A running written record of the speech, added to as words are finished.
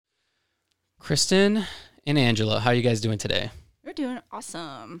Kristin and Angela, how are you guys doing today? We're doing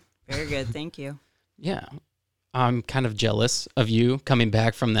awesome. Very good, thank you. Yeah, I'm kind of jealous of you coming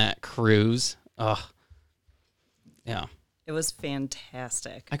back from that cruise. Ugh. Yeah, It was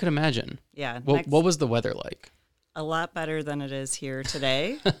fantastic. I could imagine. Yeah, What was the weather like? a lot better than it is here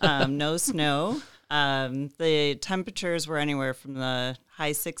today. No snow. The temperatures were anywhere from the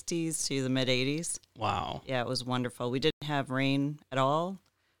high 60s to the mid 80s. Wow. Yeah, it was wonderful. We didn't have rain at all.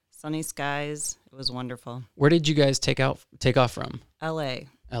 Sunny skies. It was wonderful. Where did you guys take off from? LA.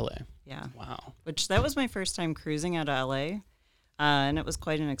 LA. Yeah. Wow. Which that was my first time cruising out of LA. And it was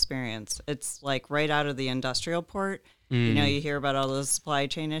quite an experience. It's like right out of the industrial port. You know, you hear about all those supply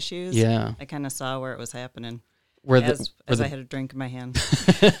chain issues. Yeah. I kind of saw where it was happening As I had a drink in my hand.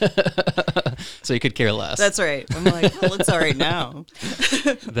 So you could care less. That's right. I'm like, well, it's all right now.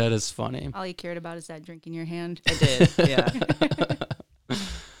 That is funny. All you cared about is that drink in your hand. I did, yeah.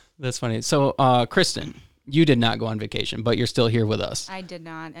 That's funny. So, Kristin, you did not go on vacation, but you're still here with us. I did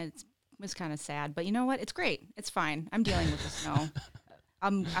not, and it was kind of sad. But you know what? It's great. It's fine. I'm dealing with the snow.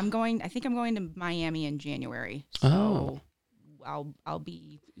 I'm going. I think I'm going to Miami in January. So I'll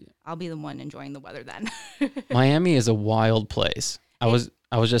be the one enjoying the weather then. Miami is a wild place. I was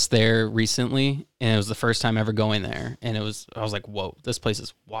just there recently, and it was the first time ever going there, and I was like, whoa, this place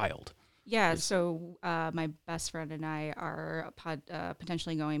is wild. Yeah, so my best friend and I are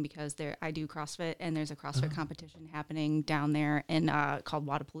potentially going because I do CrossFit, and there's a CrossFit competition happening down there called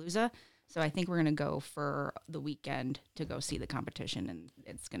Wadapalooza. So I think we're going to go for the weekend to go see the competition, and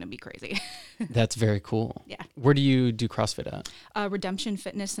it's going to be crazy. That's very cool. Yeah. Where do you do CrossFit at? Redemption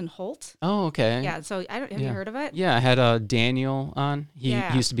Fitness in Holt. Oh, okay. Yeah, so have you heard of it? Yeah, I had Daniel on. He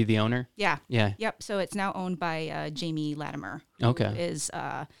used to be the owner. Yeah. Yeah. Yep, so it's now owned by Jamie Latimer, who Okay. is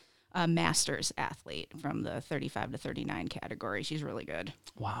a masters athlete from the 35 to 39 category. She's really good.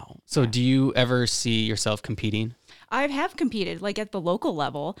 Wow. So do you ever see yourself competing? I have competed like at the local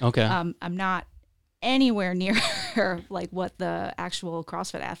level. Okay. I'm not anywhere near like what the actual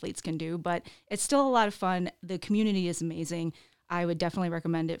CrossFit athletes can do, but it's still a lot of fun. The community is amazing. I would definitely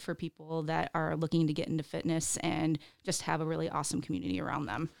recommend it for people that are looking to get into fitness and just have a really awesome community around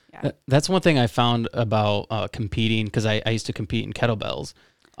them. Yeah. That's one thing I found about competing, because I used to compete in kettlebells.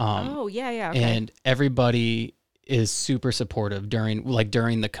 Okay. And everybody is super supportive during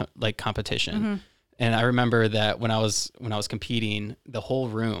the competition. Mm-hmm. And I remember that when I was competing, the whole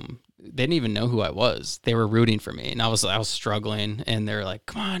room, they didn't even know who I was. They were rooting for me, and I was struggling, and they're like,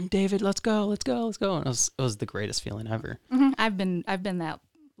 "Come on, David, let's go." And it was the greatest feeling ever. Mm-hmm. I've been that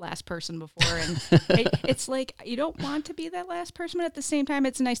last person before, and it's like you don't want to be that last person, but at the same time,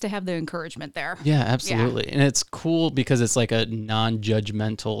 it's nice to have the encouragement there. Yeah, absolutely. Yeah. And it's cool because it's like a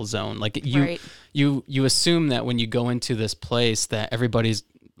non-judgmental zone. Like you assume that when you go into this place that everybody's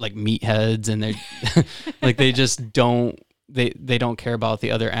like meatheads, and they like they just don't care about the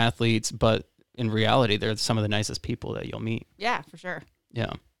other athletes, but in reality, they're some of the nicest people that you'll meet. Yeah, for sure.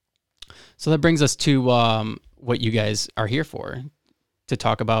 Yeah. So that brings us to what you guys are here for, to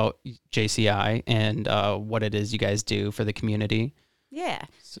talk about JCI and what it is you guys do for the community. Yeah.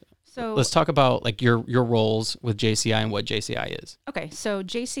 So let's talk about like your roles with JCI and what JCI is. Okay. So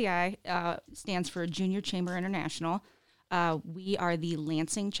JCI stands for Junior Chamber International. We are the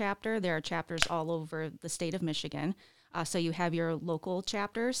Lansing chapter. There are chapters all over the state of Michigan. So you have your local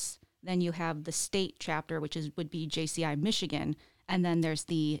chapters, then you have the state chapter, which would be JCI Michigan. And then there's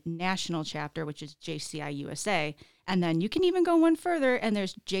the national chapter, which is JCI USA. And then you can even go one further, and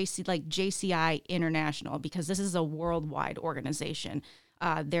there's JCI International, because this is a worldwide organization.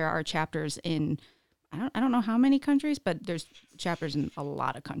 There are chapters in, I don't know how many countries, but there's chapters in a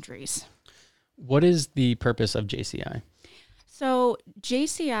lot of countries. What is the purpose of JCI? So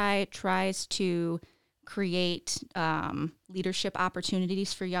JCI tries to create leadership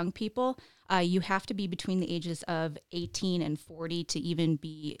opportunities for young people. You have to be between the ages of 18 and 40 to even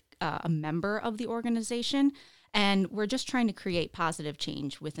be a member of the organization. And we're just trying to create positive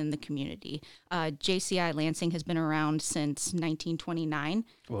change within the community. JCI Lansing has been around since 1929,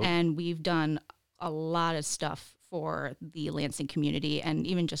 Whoa. And we've done a lot of stuff for the Lansing community, and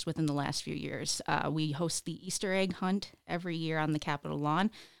even just within the last few years. We host the Easter egg hunt every year on the Capitol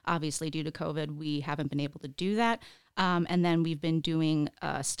lawn. Obviously, due to COVID, we haven't been able to do that. And then we've been doing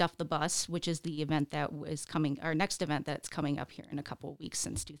Stuff the Bus, which is the event that was coming, our next event that's coming up here in a couple of weeks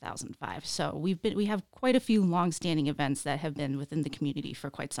since 2005. So we have quite a few longstanding events that have been within the community for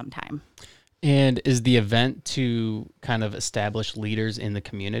quite some time. And is the event to kind of establish leaders in the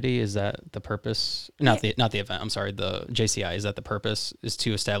community? Is that the purpose? Not the event. I'm sorry. The JCI, is that the purpose? Is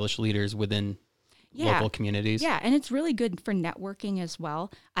to establish leaders within local communities. Yeah, and it's really good for networking as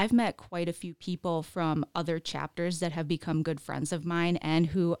well. I've met quite a few people from other chapters that have become good friends of mine and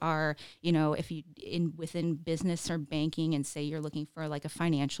who are, if you within business or banking and say you're looking for like a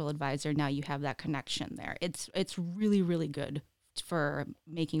financial advisor, now you have that connection there. It's really, really good for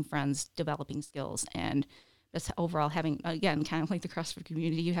making friends, developing skills, and just overall having, again, kind of like the CrossFit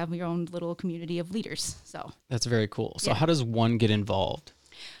community, you have your own little community of leaders. So that's very cool. So how does one get involved?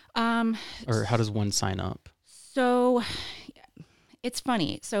 Or how does one sign up? So it's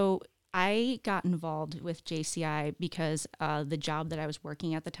funny. So I got involved with JCI because the job that I was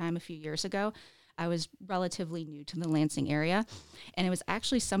working at the time a few years ago, I was relatively new to the Lansing area. And it was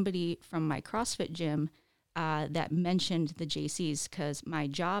actually somebody from my CrossFit gym that mentioned the JCs because my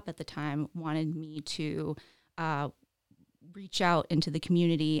job at the time wanted me to reach out into the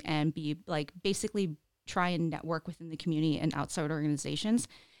community and be like basically try and network within the community and outside organizations.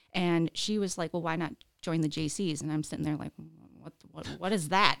 And she was like, well, why not join the JCs? And I'm sitting there like, what is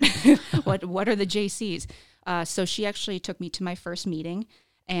that? what are the JCs? So she actually took me to my first meeting,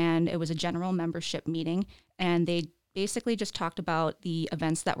 and it was a general membership meeting. And they basically just talked about the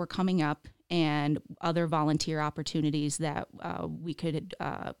events that were coming up and other volunteer opportunities that we could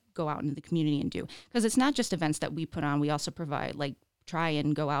go out into the community and do. Because it's not just events that we put on. We also provide, like, try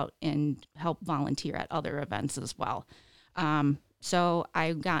and go out and help volunteer at other events as well. So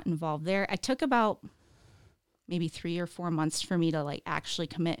I got involved there. I took about maybe 3 or 4 months for me to like actually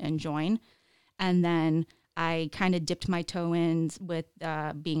commit and join. And then I kind of dipped my toe in with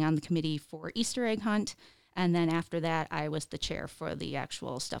being on the committee for Easter egg hunt. And then after that, I was the chair for the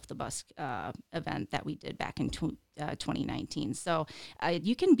actual Stuff the Bus event that we did back in 2019. So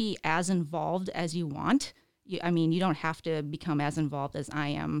you can be as involved as you want. You don't have to become as involved as I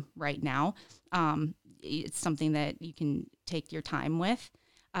am right now. It's something that you can take your time with.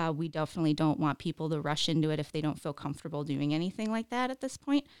 We definitely don't want people to rush into it if they don't feel comfortable doing anything like that at this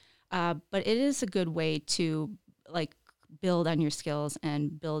point. But it is a good way to like build on your skills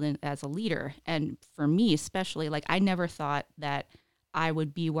and build in as a leader. And for me, especially, like I never thought that I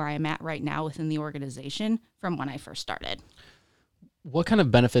would be where I'm at right now within the organization from when I first started. What kind of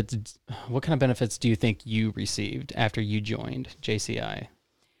benefits do you think you received after you joined JCI?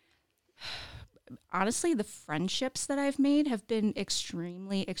 Honestly, the friendships that I've made have been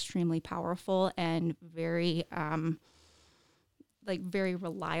extremely, extremely powerful and very, very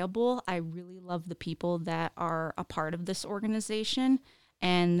reliable. I really love the people that are a part of this organization.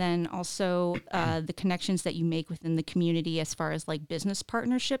 And then also the connections that you make within the community as far as like business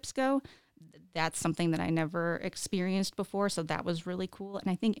partnerships go. That's something that I never experienced before. So that was really cool. And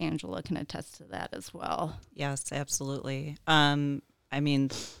I think Angela can attest to that as well. Yes, absolutely.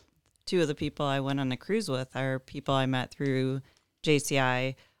 Two of the people I went on a cruise with are people I met through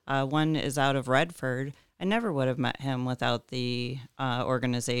JCI. One is out of Redford. I never would have met him without the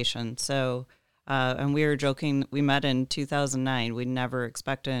organization. So, and we were joking, we met in 2009. We never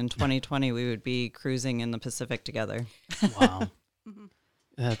expected in 2020 we would be cruising in the Pacific together. Wow.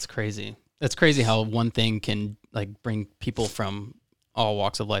 That's crazy. That's crazy how one thing can like bring people from all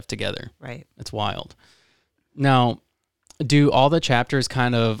walks of life together. Right. It's wild. Now, do all the chapters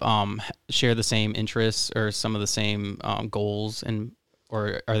kind of share the same interests or some of the same goals,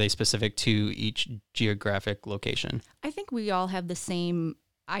 or are they specific to each geographic location? I think we all have the same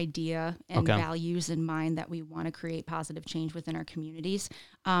idea and values in mind that we want to create positive change within our communities.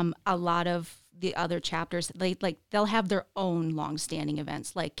 A lot of the other chapters, they'll have their own long-standing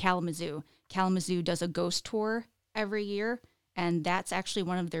events, like Kalamazoo. Kalamazoo does a ghost tour every year, and that's actually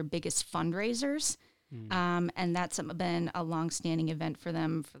one of their biggest fundraisers. And that's been a long-standing event for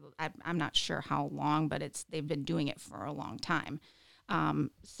them. I'm not sure how long, but they've been doing it for a long time.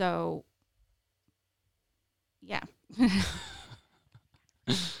 So, yeah.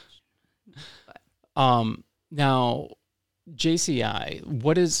 Now, JCI,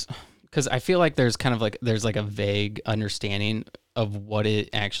 what is? Because I feel like there's a vague understanding of what it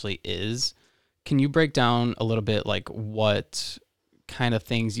actually is. Can you break down a little bit, like what kind of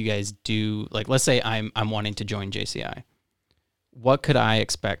things you guys do? Like, let's say I'm wanting to join JCI. What could I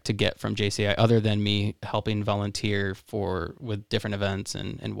expect to get from JCI other than me helping volunteer with different events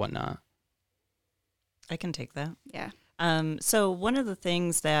and whatnot? I can take that. Yeah. So one of the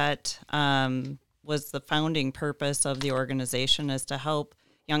things that was the founding purpose of the organization is to help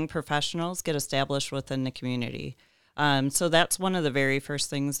young professionals get established within the community. So that's one of the very first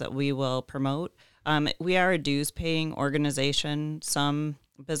things that we will promote. We are a dues-paying organization. Some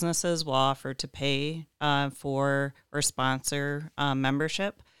businesses will offer to pay for or sponsor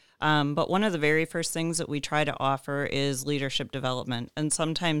membership. But one of the very first things that we try to offer is leadership development. And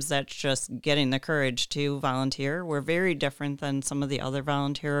sometimes that's just getting the courage to volunteer. We're very different than some of the other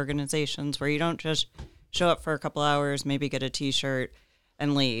volunteer organizations where you don't just show up for a couple hours, maybe get a T-shirt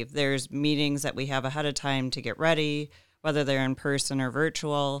and leave. There's meetings that we have ahead of time to get ready, whether they're in person or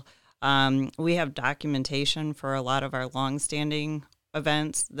virtual. We have documentation for a lot of our longstanding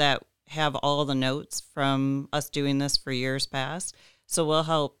events that have all the notes from us doing this for years past. So we'll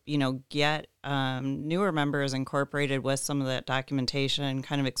help, get newer members incorporated with some of that documentation,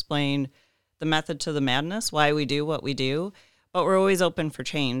 kind of explain the method to the madness, why we do what we do. But we're always open for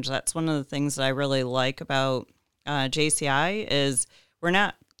change. That's one of the things that I really like about JCI is we're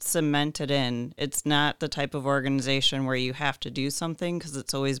not cemented in. It's not the type of organization where you have to do something because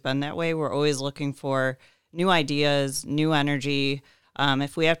it's always been that way. We're always looking for new ideas, new energy.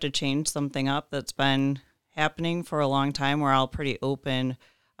 If we have to change something up that's been happening for a long time, we're all pretty open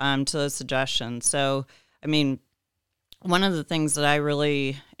to those suggestions. So, one of the things that I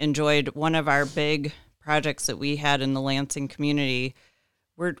really enjoyed, one of our big projects that we had in the Lansing community,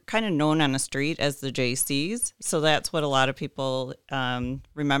 we're kind of known on the street as the JCs. So that's what a lot of people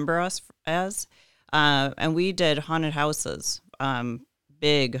remember us as. And we did haunted houses,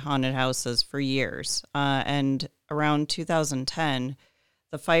 big haunted houses for years. And around 2010,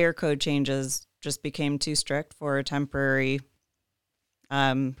 the fire code changes just became too strict for a temporary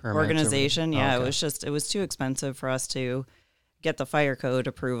organization. Yeah, okay. It was too expensive for us to get the fire code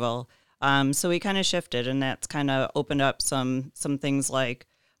approval. So we kind of shifted, and that's kind of opened up some things like,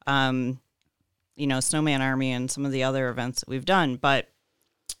 Snowman Army and some of the other events that we've done. But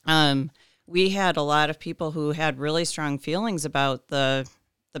we had a lot of people who had really strong feelings about the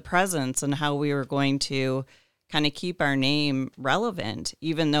presence and how we were going to kind of keep our name relevant,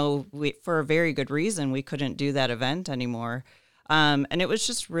 even though for a very good reason, we couldn't do that event anymore. And it was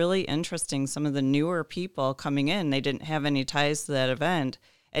just really interesting. Some of the newer people coming in, they didn't have any ties to that event,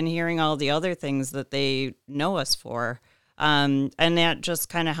 and hearing all the other things that they know us for. And that just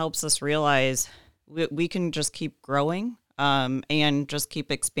kind of helps us realize we can just keep growing and just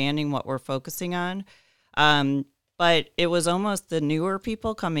keep expanding what we're focusing on. But it was almost the newer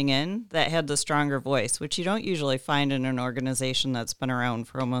people coming in that had the stronger voice, which you don't usually find in an organization that's been around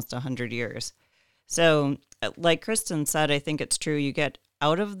for almost 100 years. So like Kristin said, I think it's true. You get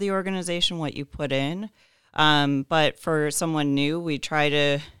out of the organization what you put in. But for someone new, we try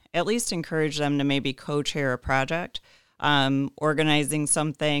to at least encourage them to maybe co-chair a project, organizing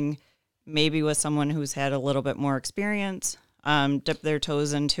something maybe with someone who's had a little bit more experience, dip their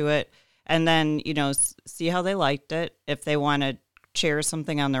toes into it. And then, see how they liked it. If they want to share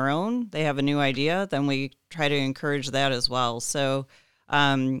something on their own, they have a new idea, then we try to encourage that as well. So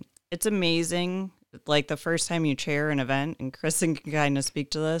it's amazing. Like the first time you chair an event, and Kristin can kind of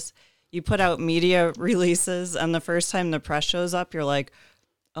speak to this, you put out media releases, and the first time the press shows up, you're like,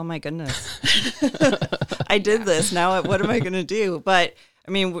 oh my goodness, I did this. Now what am I going to do? But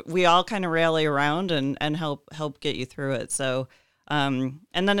we all kind of rally around and help get you through it. So and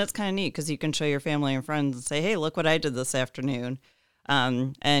then it's kind of neat because you can show your family and friends and say, hey, look what I did this afternoon.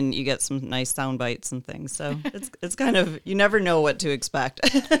 And you get some nice sound bites and things. So it's kind of, you never know what to expect.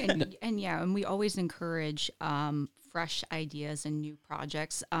 and we always encourage fresh ideas and new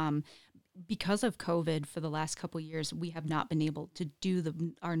projects. Because of COVID for the last couple of years, we have not been able to do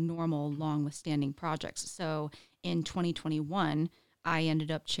our normal long withstanding projects. So in 2021, I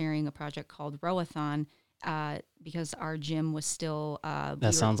ended up chairing a project called Rowathon, because our gym was still...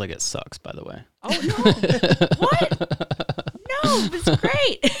 sounds like it sucks, by the way. Oh, no. What? No, it was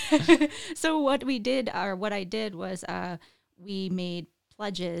great. So what I did was we made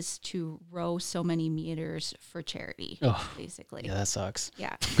pledges to row so many meters for charity, basically. Yeah, that sucks.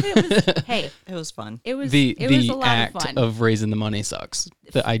 Yeah. It was fun. It was the a lot act of fun. of raising the money sucks.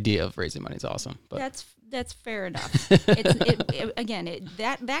 The idea of raising money is awesome. But that's fair enough. That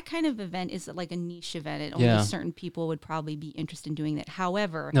kind of event is like a niche event. Only certain people would probably be interested in doing that.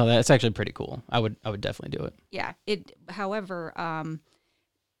 However, no, that's actually pretty cool. I would definitely do it. Yeah. However,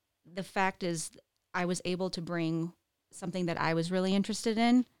 the fact is, I was able to bring something that I was really interested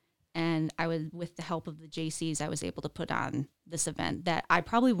in, and with the help of the JCs, I was able to put on this event that I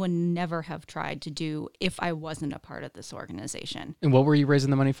probably would never have tried to do if I wasn't a part of this organization. And what were you raising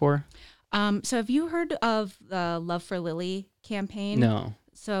the money for? So have you heard of the Love for Lily campaign? No.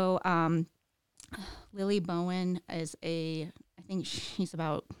 So Lily Bowen is I think she's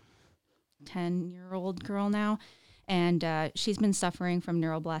about 10-year-old girl now. And she's been suffering from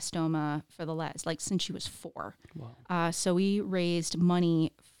neuroblastoma for the last, since she was 4. Wow. So we raised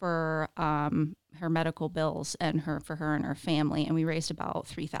money for her medical bills and for her and her family, and we raised about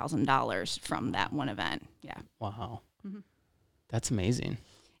 $3,000 from that one event. Yeah. Wow. Mm-hmm. That's amazing.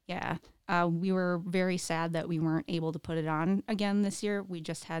 Yeah. We were very sad that we weren't able to put it on again this year. We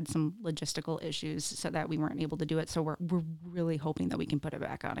just had some logistical issues so that we weren't able to do it. So we're really hoping that we can put it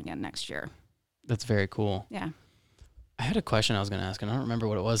back on again next year. That's very cool. Yeah. I had a question I was going to ask, and I don't remember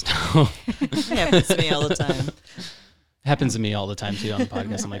what it was now. It happens to me all the time. Happens to me all the time, too, on the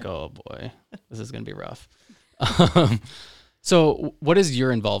podcast. I'm like, oh, boy, this is going to be rough. So what is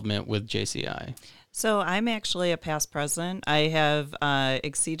your involvement with JCI? So I'm actually a past president. I have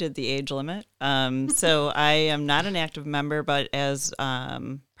exceeded the age limit. So I am not an active member, but as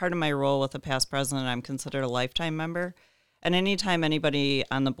part of my role with a past president, I'm considered a lifetime member. And anytime anybody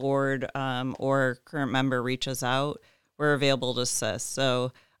on the board or current member reaches out, we're available to assist.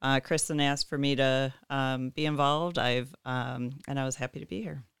 So Kristin asked for me to be involved. And I was happy to be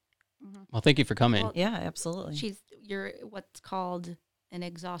here. Well, thank you for coming. Well, yeah, absolutely. You're what's called an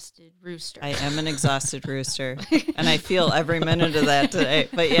exhausted rooster. I am an exhausted rooster, and I feel every minute of that today.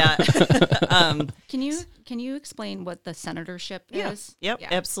 But yeah, can you explain what the senatorship is? Yep,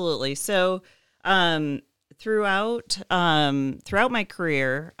 absolutely. So throughout my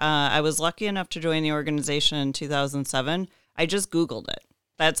career, I was lucky enough to join the organization in 2007. I just Googled it.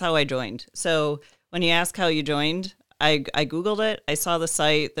 That's how I joined. So when you ask how you joined, I Googled it. I saw the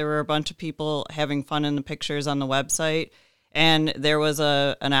site. There were a bunch of people having fun in the pictures on the website. And there was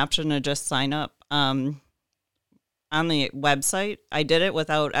an option to just sign up on the website. I did it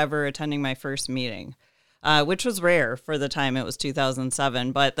without ever attending my first meeting, which was rare for the time. It was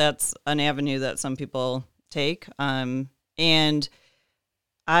 2007, but that's an avenue that some people take. And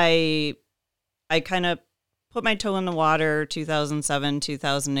I kind of put my toe in the water 2007,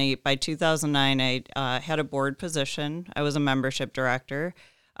 2008. By 2009, I had a board position. I was a membership director.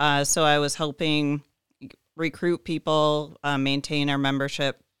 So I was helping recruit people, maintain our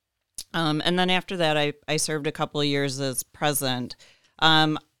membership. And then after that, I served a couple of years as president.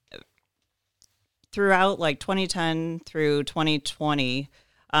 Throughout like 2010 through 2020,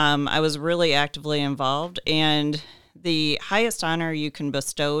 I was really actively involved. And the highest honor you can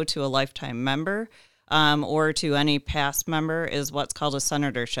bestow to a lifetime member or to any past member is what's called a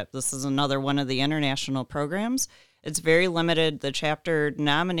senatorship. This is another one of the international programs. It's very limited. The chapter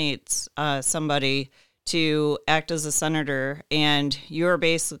nominates somebody to act as a senator, and you're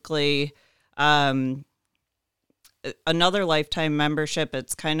basically another lifetime membership.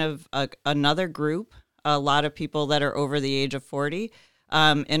 It's kind of another group, a lot of people that are over the age of 40,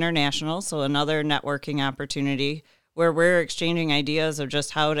 international, so another networking opportunity where we're exchanging ideas of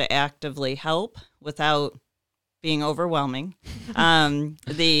just how to actively help without being overwhelming,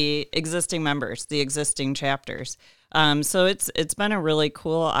 the existing members, the existing chapters. So it's been a really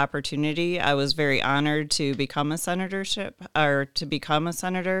cool opportunity. I was very honored to become a senator.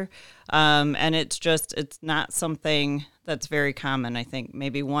 And it's not something that's very common. I think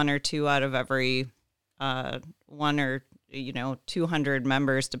maybe one or two out of every 200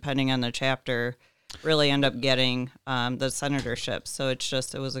 members, depending on the chapter, really end up getting the senatorship. So it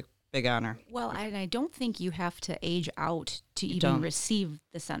was a big honor. Well, I don't think you have to age out to even receive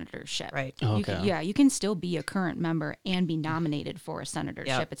the senatorship. Right. Okay. You can still be a current member and be nominated for a senatorship.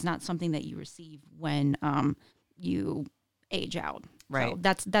 Yep. It's not something that you receive when you age out. Right.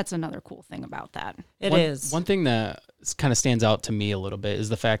 So that's another cool thing about that. It is. One thing that kind of stands out to me a little bit is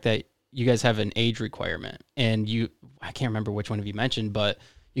the fact that you guys have an age requirement, and I can't remember which one of you mentioned, but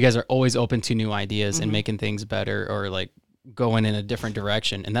you guys are always open to new ideas and making things better or like going in a different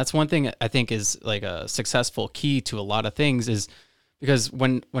direction. And that's one thing I think is like a successful key to a lot of things, is because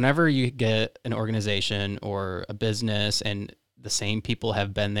whenever you get an organization or a business and the same people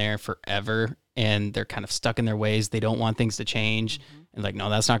have been there forever and they're kind of stuck in their ways, they don't want things to change and like, no,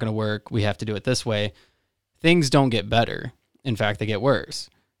 that's not going to work. We have to do it this way. Things don't get better. In fact, they get worse.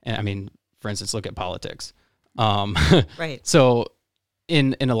 And I mean, for instance, look at politics. Right. So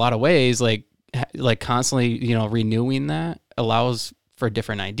in a lot of ways, like constantly, renewing that allows for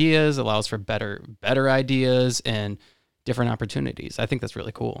different ideas, allows for better ideas and different opportunities. I think that's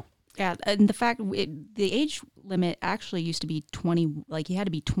really cool. Yeah, and the fact the age limit actually used to be 20, like you had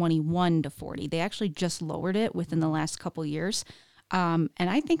to be 21 to 40. They actually just lowered it within the last couple of years. And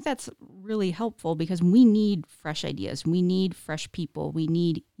I think that's really helpful because we need fresh ideas. We need fresh people. We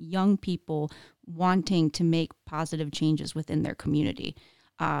need young people wanting to make positive changes within their community.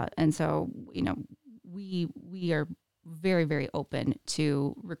 And so, we are very, very open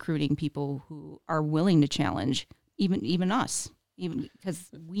to recruiting people who are willing to challenge even us, even because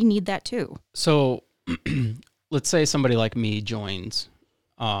we need that too. So let's say somebody like me joins.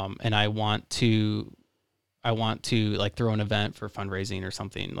 and I want to like throw an event for fundraising or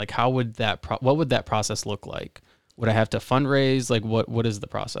something. Like, how would what would that process look like? Would I have to fundraise? Like, what is the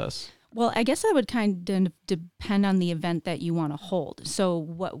process? Well, I guess that would kind of depend on the event that you want to hold. So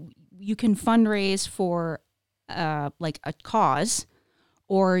what you can fundraise for, like a cause,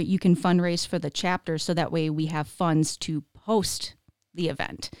 or you can fundraise for the chapter. So that way we have funds to host the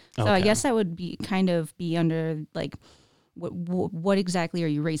event. So I guess that would be under like, what exactly are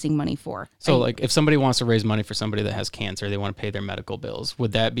you raising money for? So like if somebody wants to raise money for somebody that has cancer, they want to pay their medical bills,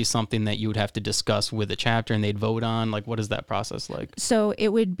 would that be something that you would have to discuss with the chapter and they'd vote on? Like, what is that process like? So it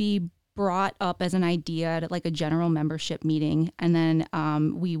would be brought up as an idea at like a general membership meeting, and then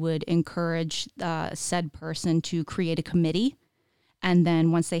we would encourage said person to create a committee. And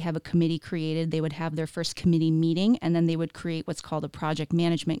then once they have a committee created, they would have their first committee meeting, and then they would create what's called a project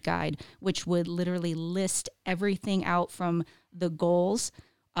management guide, which would literally list everything out from the goals.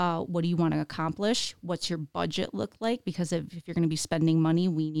 What do you want to accomplish? What's your budget look like? Because if you're going to be spending money,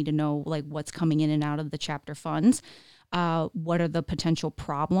 we need to know like what's coming in and out of the chapter funds. What are the potential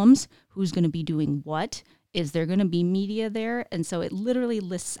problems? Who's going to be doing what? Is there going to be media there? And so it literally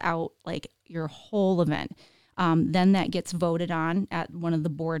lists out like your whole event. Then that gets voted on at one of the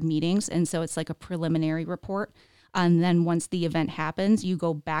board meetings. And so it's like a preliminary report. And then once the event happens, you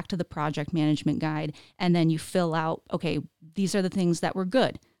go back to the project management guide and then you fill out, okay, these are the things that were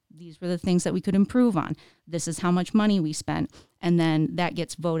good. These were the things that we could improve on. This is how much money we spent. And then that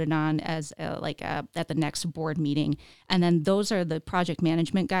gets voted on as at the next board meeting. And then those are the project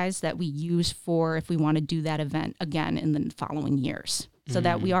management guides that we use for if we want to do that event again in the following years. So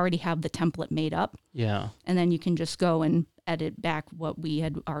that we already have the template made up. Yeah. And then you can just go and edit back what we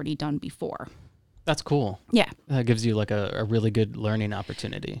had already done before. That's cool. Yeah. That gives you like a really good learning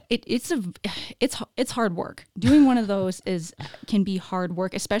opportunity. It's hard work. Doing one of those can be hard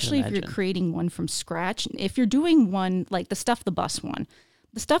work, especially if you're creating one from scratch. If you're doing one like the Stuff the Bus one.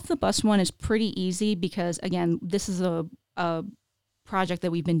 The Stuff the Bus one is pretty easy because again, this is a project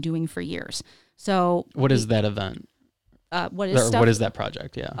that we've been doing for years. So what is that event? What is that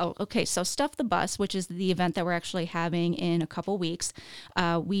project? Yeah. Oh, okay. So Stuff the Bus, which is the event that we're actually having in a couple weeks,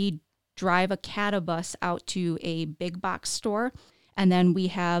 we drive a Catabus out to a big box store, and then we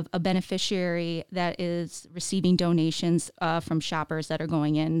have a beneficiary that is receiving donations from shoppers that are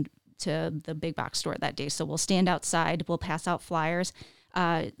going in to the big box store that day. So we'll stand outside, we'll pass out flyers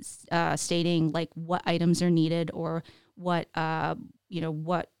stating like what items are needed or what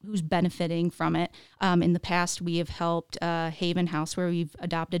who's benefiting from it. In the past, we have helped Haven House where we've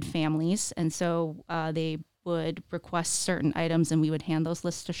adopted families. And so they would request certain items and we would hand those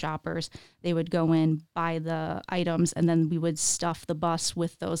lists to shoppers. They would go in, buy the items, and then we would stuff the bus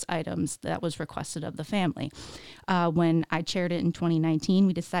with those items that was requested of the family. When I chaired it in 2019,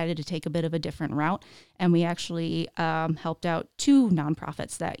 we decided to take a bit of a different route, and we actually helped out two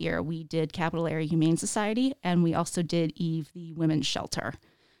nonprofits that year. We did Capital Area Humane Society, and we also did Eve, the women's shelter.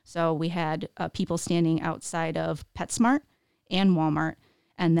 So we had people standing outside of PetSmart and Walmart,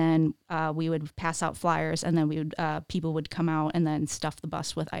 and then we would pass out flyers, and then people would come out and then stuff the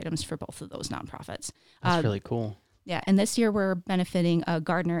bus with items for both of those nonprofits. That's really cool. Yeah, and this year we're benefiting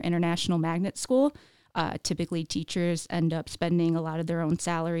Gardner International Magnet School. Typically, teachers end up spending a lot of their own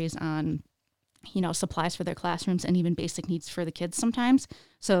salaries on, supplies for their classrooms and even basic needs for the kids sometimes.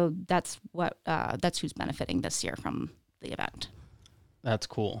 So that's who's benefiting this year from the event. That's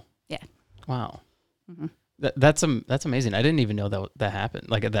cool. Yeah. Wow. Mm-hmm. That's amazing. I didn't even know that happened.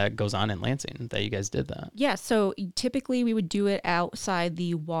 Like that goes on in Lansing, that you guys did that. Yeah. So typically we would do it outside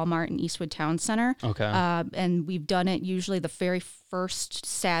the Walmart in Eastwood Town Center. Okay. And we've done it usually the very first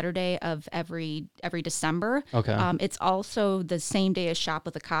Saturday of every December. Okay. It's also the same day as Shop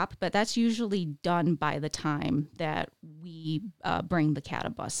with a Cop, but that's usually done by the time that we bring the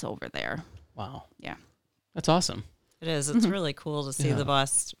Catabus over there. Wow. Yeah. That's awesome. It is. It's really cool to see the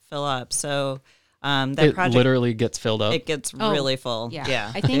bus fill up. So that it project literally gets filled up. It gets really full.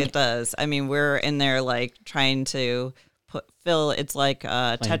 Yeah. I think it does. I mean, we're in there like trying to fill. It's like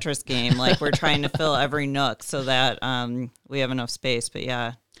a Tetris game. Like we're trying to fill every nook so that we have enough space. But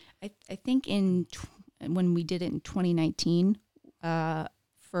yeah, I think when we did it in 2019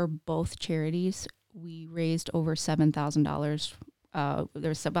 for both charities, we raised over $7,000.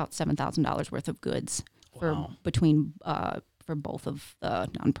 There's about $7,000 worth of goods for both of the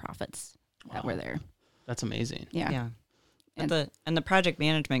nonprofits that were there. That's amazing. Yeah. And the project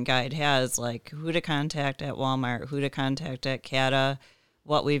management guide has like who to contact at Walmart, who to contact at CATA,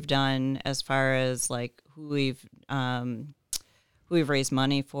 what we've done as far as like who we've who we've raised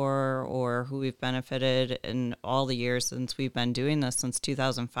money for or who we've benefited in all the years since we've been doing this since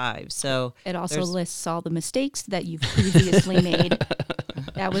 2005. So it also lists all the mistakes that you've previously made.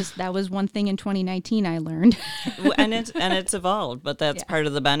 That was one thing in 2019 I learned. and it's evolved, but that's part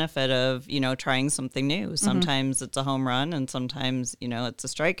of the benefit of, trying something new. Sometimes it's a home run and sometimes, it's a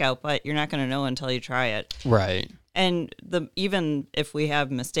strikeout, but you're not going to know until you try it. Right. And even if we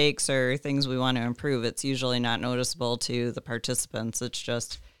have mistakes or things we want to improve, it's usually not noticeable to the participants. It's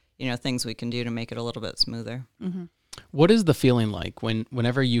just, things we can do to make it a little bit smoother. Mm-hmm. What is the feeling like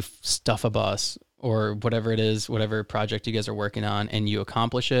whenever you stuff a bus or whatever it is, whatever project you guys are working on, and you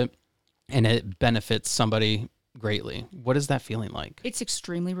accomplish it and it benefits somebody greatly? What is that feeling like? It's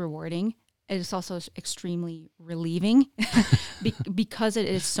extremely rewarding. It's also extremely relieving because it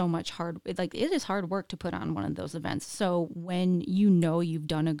is so much it is hard work to put on one of those events. So when you've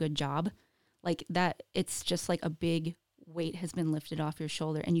done a good job, like that, it's just like a big weight has been lifted off your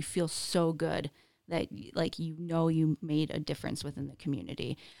shoulder and you feel so good that you made a difference within the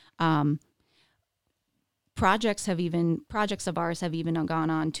community. Projects of ours have even gone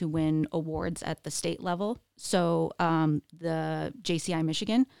on to win awards at the state level. So the JCI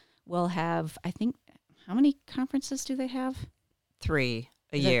Michigan will have, I think, how many conferences do they have? 3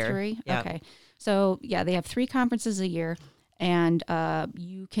 a year. 3? Yep. Okay. So, they have 3 conferences a year, and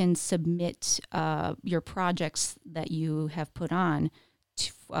you can submit your projects that you have put on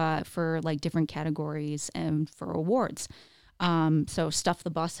for like different categories and for awards. So Stuff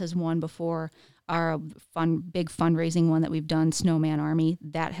the Bus has won before. Our big fundraising one that we've done, Snowman Army,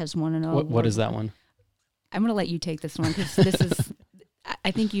 that has won an award. What is that one? I'm going to let you take this one because this is...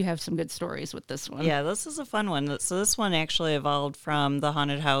 I think you have some good stories with this one. Yeah, this is a fun one. So this one actually evolved from the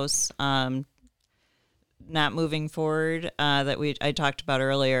haunted house not moving forward that I talked about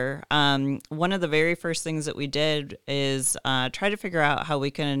earlier. One of the very first things that we did is try to figure out how we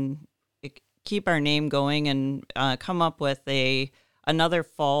can keep our name going and come up with another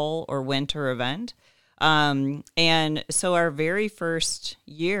fall or winter event. And so our very first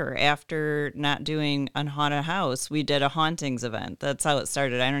year after not doing a haunted house, we did a hauntings event. That's how it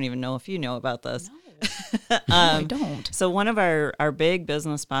started. I don't even know if you know about this. No, I don't. So one of our big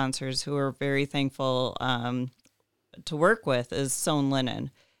business sponsors who we're very thankful to work with is Sewn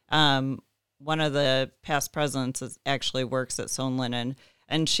Linen. One of the past presidents actually works at Sewn Linen.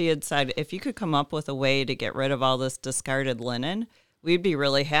 And she had said, if you could come up with a way to get rid of all this discarded linen, we'd be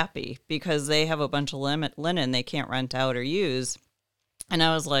really happy because they have a bunch of linen they can't rent out or use. And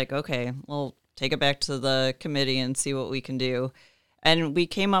I was like, okay, we'll take it back to the committee and see what we can do. And we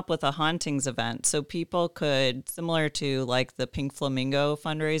came up with a hauntings event. So people could, similar to like the Pink Flamingo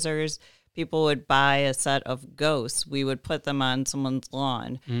fundraisers, people would buy a set of ghosts. We would put them on someone's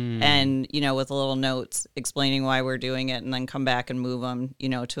lawn and, with a little notes explaining why we're doing it and then come back and move them,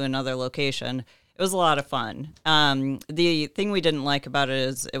 to another location. It was a lot of fun. The thing we didn't like about it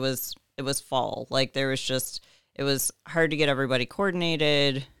is it was fall. Like it was hard to get everybody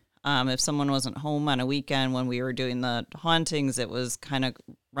coordinated. If someone wasn't home on a weekend when we were doing the hauntings, it was kind of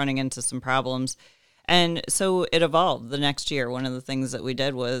running into some problems. And so it evolved the next year. One of the things that we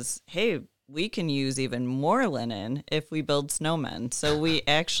did was, hey, we can use even more linen if we build snowmen. So we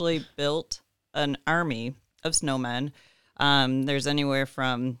actually built an army of snowmen. There's anywhere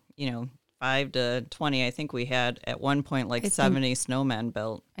from, 5 to 20. I think we had at one point 70 snowmen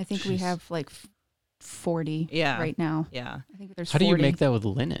built. I think we have 40 right now. Yeah. I think there's 40. How do you make that with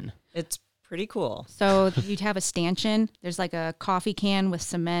linen? It's pretty cool. So you'd have a stanchion. There's like a coffee can with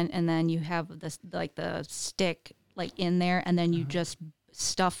cement, and then you have the stick in there, and then you just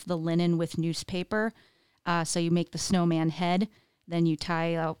stuff the linen with newspaper. So you make the snowman head. Then you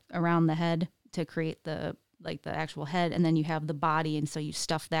tie out around the head to create the actual head, and then you have the body, and so you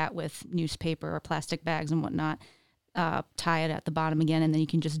stuff that with newspaper or plastic bags and whatnot, tie it at the bottom again, and then you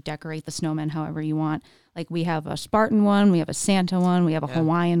can just decorate the snowman however you want. Like we have a Spartan one, we have a Santa one, we have a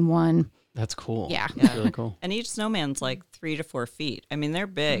Hawaiian one. That's cool. Yeah. That's really cool. And each snowman's 3 to 4 feet. I mean, they're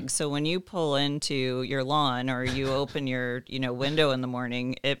big. So when you pull into your lawn or you open your, window in the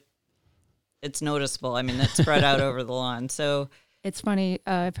morning, it's noticeable. I mean, it's spread out over the lawn. So it's funny.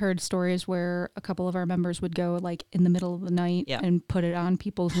 I've heard stories where a couple of our members would go in the middle of the night and put it on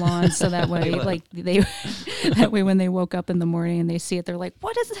people's lawns, so that way, that way when they woke up in the morning and they see it, they're like,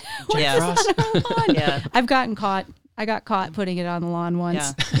 "What is this on our lawn?" Yeah, I've gotten caught. I got caught putting it on the lawn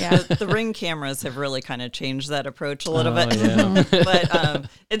once. Yeah. The Ring cameras have really kind of changed that approach a little bit, but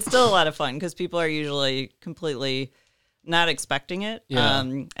it's still a lot of fun because people are usually completely not expecting it. Yeah.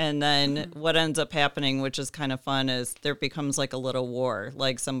 And then what ends up happening, which is kind of fun, is there becomes a little war,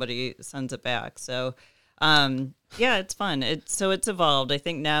 somebody sends it back. So Yeah, it's fun. It's evolved. I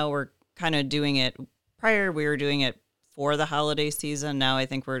think now we're kind of doing it. Prior, we were doing it for the holiday season. Now I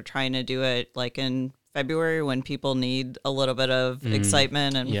think we're trying to do it like in February when people need a little bit of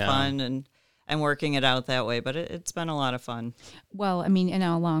excitement and fun and working it out that way. But it's been a lot of fun. Well, I mean, and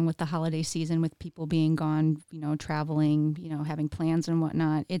along with the holiday season, with people being gone, traveling, having plans and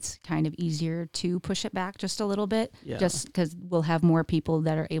whatnot, it's kind of easier to push it back just a little bit, just because we'll have more people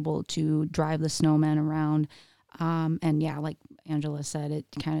that are able to drive the snowmen around. And yeah, like Angela said,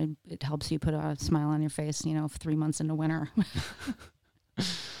 it helps you put a smile on your face, 3 months into winter.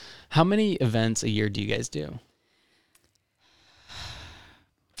 How many events a year do you guys do?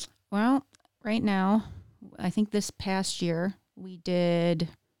 Well, right now, I think this past year we did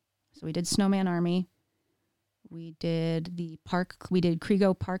Snowman Army. We did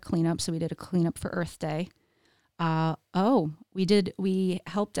Kriego Park cleanup. So we did a cleanup for Earth Day. We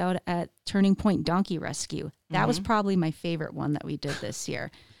helped out at Turning Point Donkey Rescue. That was probably my favorite one that we did this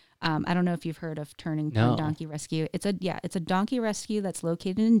year. I don't know if you've heard of Turning Point Donkey Rescue. It's a donkey rescue that's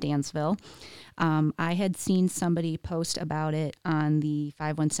located in Dansville. I had seen somebody post about it on the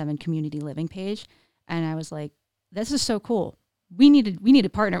 517 community living page, and I was like, this is so cool. We need to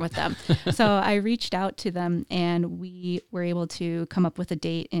partner with them. So I reached out to them, and we were able to come up with a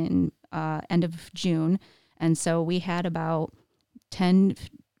date in end of June. And so we had about 10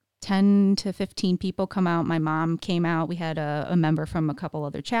 to 15 people come out. My mom came out. We had a member from a couple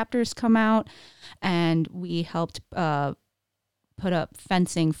other chapters come out, and we helped put up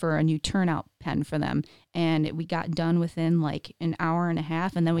fencing for a new turnout pen for them. And we got done within like an hour and a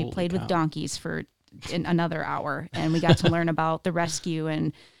half, and then we played with donkeys for another hour, and we got to learn about the rescue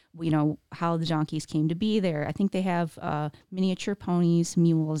and how the donkeys came to be there. I think they have miniature ponies,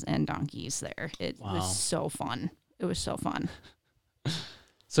 mules, and donkeys there. It was so fun. It was so fun.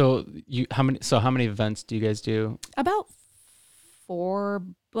 So how many events do you guys do? About 4.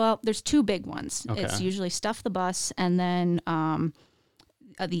 Well, there's 2 big ones. Okay. It's usually Stuff the Bus and then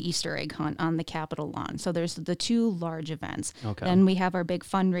the Easter egg hunt on the Capitol lawn. So there's the 2 large events. Okay. Then we have our big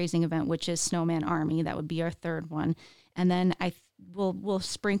fundraising event, which is Snowman Army. That would be our 3rd one. And then we'll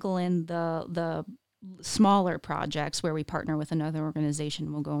sprinkle in the smaller projects where we partner with another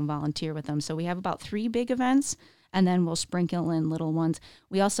organization. We'll go and volunteer with them. So we have about 3 big events, and then we'll sprinkle in little ones.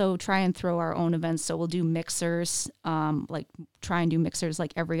 We also try and throw our own events. So we'll do mixers, try and do mixers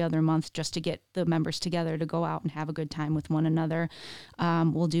like every other month just to get the members together to go out and have a good time with one another.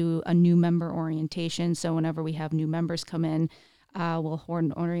 We'll do a new member orientation. So whenever we have new members come in, we'll hold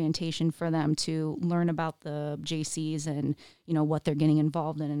an orientation for them to learn about the JCs and, what they're getting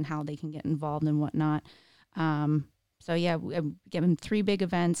involved in and how they can get involved and whatnot. So yeah, we give them 3 big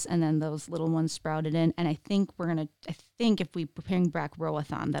events and then those little ones sprouted in. And I think if we bring back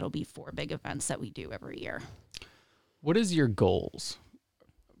Rowathon, that'll be 4 big events that we do every year. What is your goals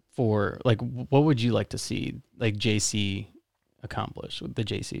for, what would you like to see, JC accomplish with the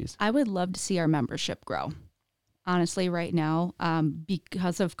JCs? I would love to see our membership grow. Honestly, right now,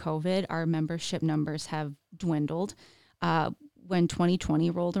 because of COVID, our membership numbers have dwindled. When 2020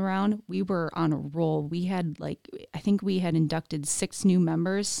 rolled around, we were on a roll. We had I think we had inducted 6 new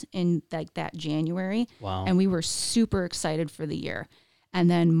members in that January. Wow. And we were super excited for the year. And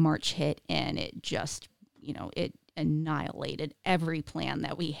then March hit and it just, it annihilated every plan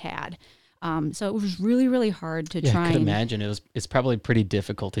that we had. So it was really, really hard to try. I could imagine it's probably pretty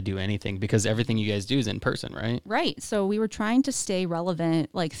difficult to do anything because everything you guys do is in person, right? Right. So we were trying to stay relevant,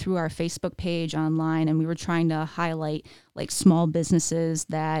 through our Facebook page online, and we were trying to highlight small businesses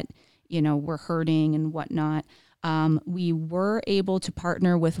that, were hurting and whatnot. We were able to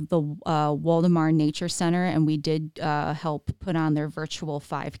partner with the Waldemar Nature Center, and we did help put on their virtual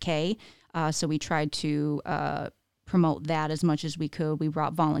 5K. So we tried to promote that as much as we could. We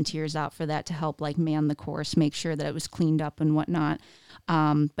brought volunteers out for that to help man the course, make sure that it was cleaned up and whatnot.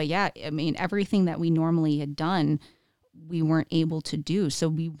 But yeah, I mean, everything that we normally had done, we weren't able to do. So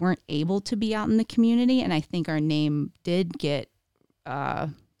we weren't able to be out in the community. And I think our name did get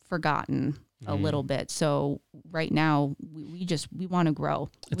forgotten a little bit. So right now we want to grow.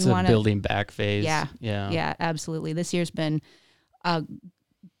 It's a building back phase. Yeah, absolutely. This year's been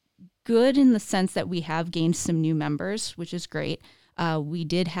good in the sense that we have gained some new members, which is great. We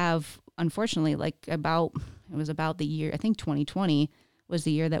did have, unfortunately, it was about the year, I think 2020 was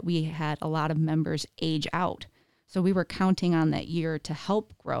the year that we had a lot of members age out. So we were counting on that year to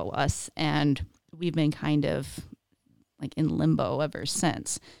help grow us, and we've been kind of in limbo ever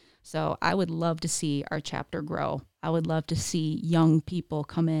since. So I would love to see our chapter grow. I would love to see young people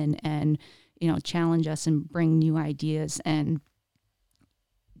come in and, challenge us and bring new ideas and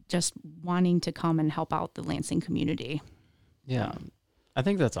just wanting to come and help out the Lansing community. Yeah. I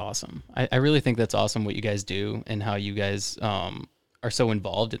think that's awesome. I really think that's awesome what you guys do and how you guys are so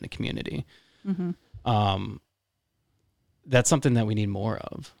involved in the community. Mm-hmm. That's something that we need more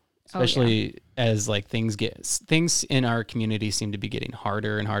of, especially as like things in our community seem to be getting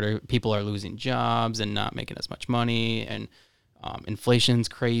harder and harder. People are losing jobs and not making as much money, and inflation's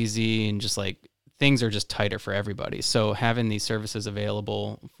crazy, and just like things are just tighter for everybody. So having these services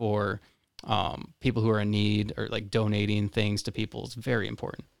available for people who are in need, or like donating things to people, is very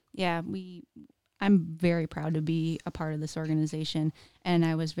important. Yeah, I'm very proud to be a part of this organization, and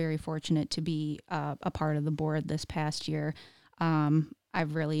I was very fortunate to be a part of the board this past year.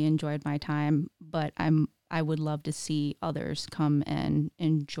 I've really enjoyed my time, but I would love to see others come and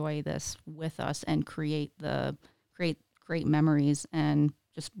enjoy this with us and create great memories and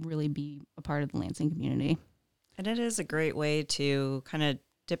just really be a part of the Lansing community. And it is a great way to kind of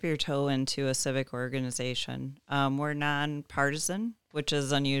dip your toe into a civic organization. We're nonpartisan, which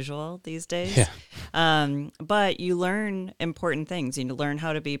is unusual these days. Yeah. But you learn important things. You learn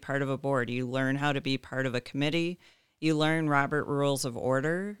how to be part of a board. You learn how to be part of a committee. You learn Robert Rules of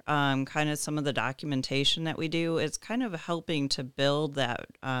Order. Kind of some of the documentation that we do is kind of helping to build that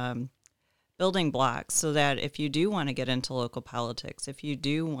building blocks, so that if you do want to get into local politics, if you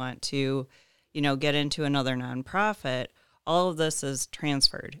do want to, get into another nonprofit, all of this is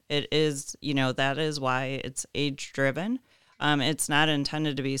transferred. It is, that is why it's age driven. It's not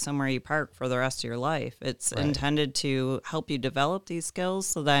intended to be somewhere you park for the rest of your life. It's intended to help you develop these skills,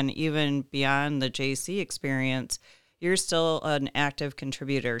 so then even beyond the JC experience, you're still an active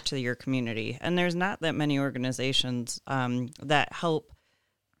contributor to your community. And there's not that many organizations that help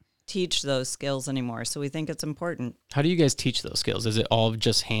teach those skills anymore. So we think it's important. How do you guys teach those skills? Is it all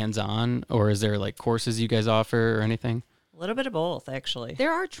just hands-on, or is there like courses you guys offer or anything? A little bit of both, actually.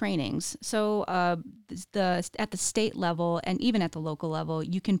 There are trainings. So at the state level and even at the local level,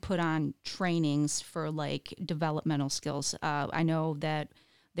 you can put on trainings for like developmental skills. I know that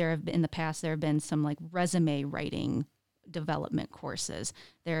in the past there have been some like resume writing development courses.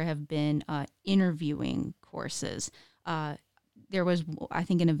 There have been interviewing courses. There was, I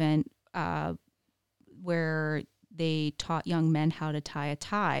think, an event where they taught young men how to tie a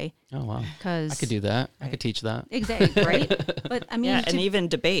tie. Oh, wow. I could do that. Right. I could teach that. Exactly, right? But I mean... Yeah, and even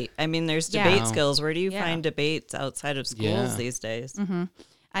debate. I mean, there's debate skills. Where do you find debates outside of schools these days? Mm-hmm.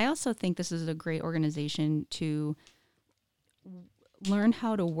 I also think this is a great organization to learn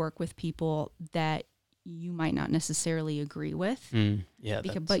how to work with people that you might not necessarily agree with. Yeah.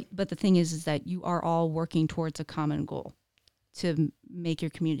 But the thing is that you are all working towards a common goal to make your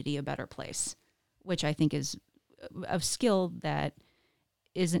community a better place, which I think is a skill that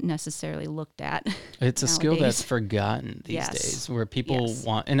isn't necessarily looked at. It's a skill that's forgotten these days, where people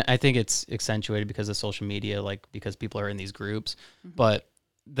want, and I think it's accentuated because of social media, like because people are in these groups. Mm-hmm. But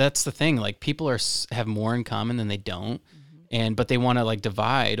that's the thing, like people have more in common than they don't. Mm-hmm. But they want to like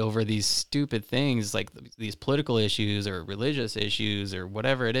divide over these stupid things, like these political issues or religious issues or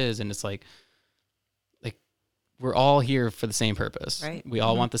whatever it is. And it's like we're all here for the same purpose. Right. We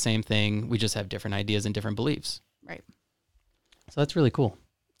all want the same thing. We just have different ideas and different beliefs. Right. So that's really cool.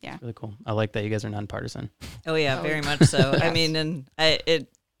 Yeah. It's really cool. I like that you guys are nonpartisan. Oh yeah, very much so. Yes. I mean, and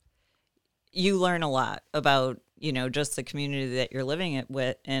you learn a lot about, just the community that you're living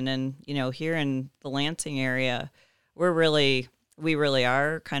with. And then, here in the Lansing area, we really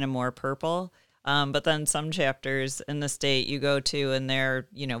are kind of more purple. But then some chapters in the state you go to and they're,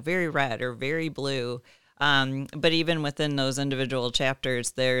 very red or very blue. But even within those individual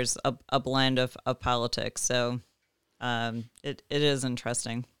chapters, there's a blend of politics. So it is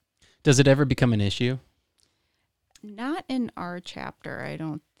interesting. Does it ever become an issue? Not in our chapter, I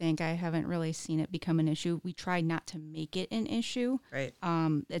don't think. I haven't really seen it become an issue. We try not to make it an issue. Right.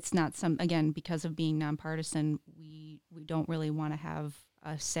 It's not again, because of being nonpartisan, we don't really want to have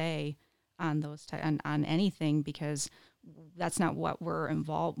a say on those on anything, because that's not what we're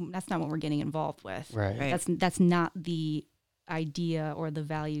involved. That's not what we're getting involved with. Right. That's not the idea or the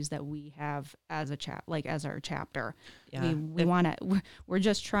values that we have as as our chapter. Yeah. We're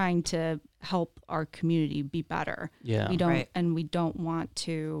just trying to help our community be better. Yeah. We don't want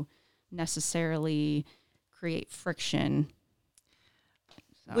to necessarily create friction.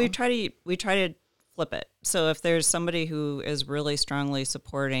 So. We try to flip it. So if there's somebody who is really strongly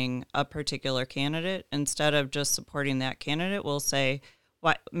supporting a particular candidate, instead of just supporting that candidate, we'll say,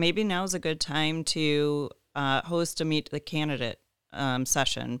 maybe now's a good time to host a Meet the Candidate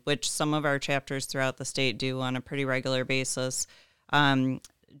session, which some of our chapters throughout the state do on a pretty regular basis.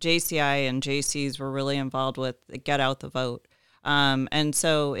 JCI and JCs were really involved with the Get Out the Vote. And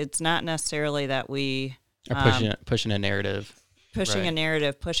so it's not necessarily that we are pushing a narrative. Pushing Right. a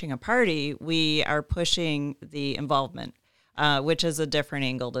narrative, pushing a party. We are pushing the involvement, which is a different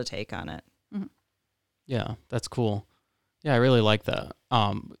angle to take on it. Yeah, that's cool. Yeah, I really like that.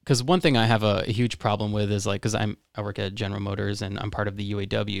 Because one thing I have a huge problem with is like, because I work at General Motors and I'm part of the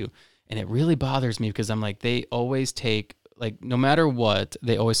UAW, and it really bothers me because I'm like, they always take, like, no matter what,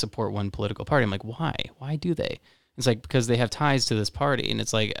 they always support one political party. I'm like, why? Why do they? It's like, because they have ties to this party, and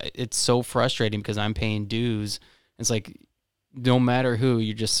it's like, it's so frustrating because I'm paying dues. It's like, no matter who,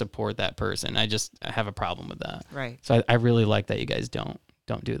 you just support that person. I have a problem with that. Right. So I really like that you guys don't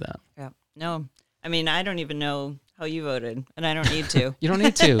do that. Yeah. No, I mean, I don't even know how you voted, and I don't need to. You don't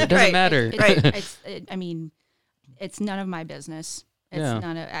need to. It doesn't Right. matter. I mean, it's none of my business. It's Yeah.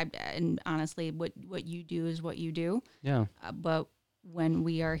 none of, and honestly, what you do is what you do. Yeah. But when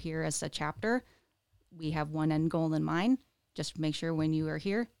we are here as a chapter, we have one end goal in mind. Just make sure when you are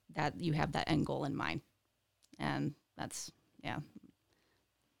here that you have that end goal in mind. And that's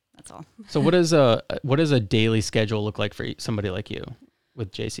all. So what does a daily schedule look like for somebody like you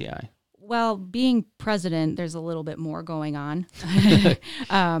with JCI? Well, being president, there's a little bit more going on. If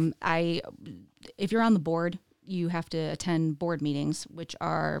you're on the board, you have to attend board meetings, which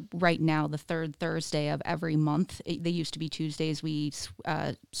are right now the third Thursday of every month. They used to be Tuesdays. We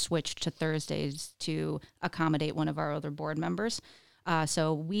switched to Thursdays to accommodate one of our other board members.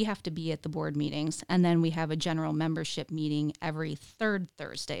 So we have to be at the board meetings, and then we have a general membership meeting every third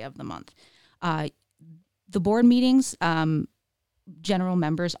Thursday of the month. The board meetings, general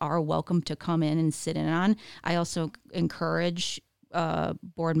members are welcome to come in and sit in on. I also encourage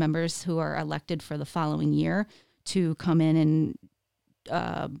board members who are elected for the following year to come in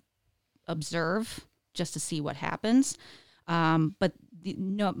and observe just to see what happens. But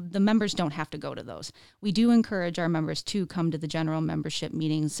the members don't have to go to those. We do encourage our members to come to the general membership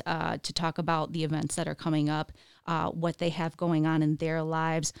meetings to talk about the events that are coming up, what they have going on in their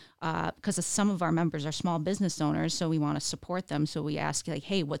lives, because some of our members are small business owners, so we want to support them. So we ask, like,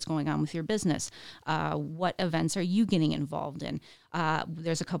 hey, what's going on with your business? What events are you getting involved in?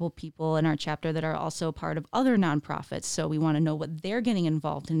 There's a couple people in our chapter that are also part of other nonprofits, so we want to know what they're getting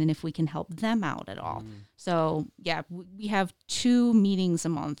involved in and if we can help them out at all. So, yeah, we have 2 meetings a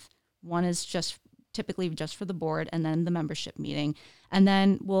month. One is typically just for the board, and then the membership meeting. And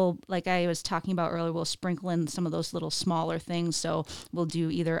then we'll, like I was talking about earlier, we'll sprinkle in some of those little smaller things. So we'll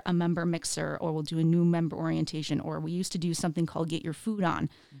do either a member mixer, or we'll do a new member orientation, or we used to do something called Get Your Food On,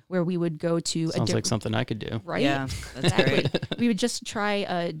 where we would go to Sounds like something I could do. Right? Yeah, that's great. We would just try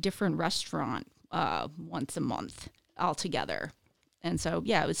a different restaurant once a month all together. And so,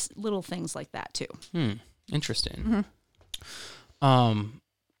 yeah, it was little things like that too. Interesting. I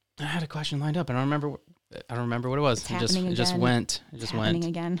had a question lined up. I don't remember what it was. It just went.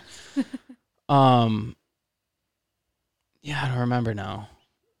 Again. Yeah, I don't remember now.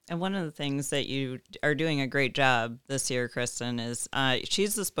 And one of the things that you are doing a great job this year, Kristin, is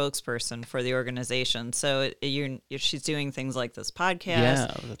she's the spokesperson for the organization. So she's doing things like this podcast.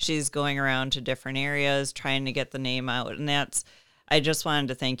 Yeah. She's going around to different areas trying to get the name out. And I just wanted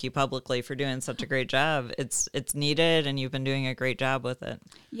to thank you publicly for doing such a great job. It's needed, and you've been doing a great job with it.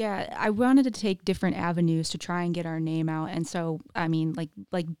 Yeah, I wanted to take different avenues to try and get our name out. And so, I mean, like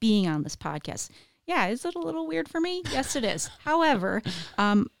being on this podcast, yeah, is it a little weird for me? Yes, it is. However,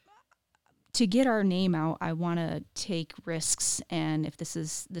 to get our name out, I want to take risks, and if this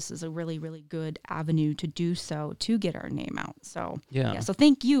is a really, really good avenue to do so, to get our name out. So yeah, so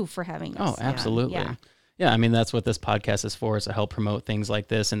thank you for having us. Oh, absolutely. Yeah, I mean, that's what this podcast is for, is to help promote things like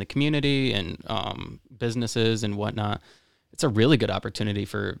this in the community and businesses and whatnot. It's a really good opportunity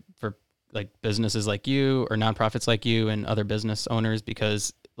for like businesses like you or nonprofits like you and other business owners,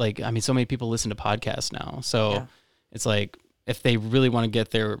 because, like, I mean, so many people listen to podcasts now. So it's like, if they really want to get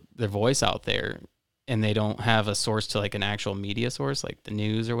their voice out there and they don't have a source to, like, an actual media source, like the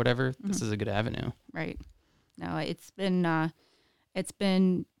news or whatever, this is a good avenue. Right. No, it's been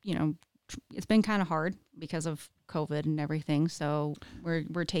kind of hard because of COVID and everything. So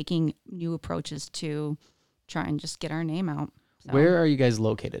we're taking new approaches to try and just get our name out. So, where are you guys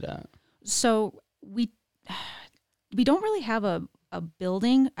located at? So we don't really have a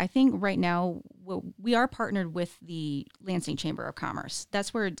building. I think right now we are partnered with the Lansing Chamber of Commerce.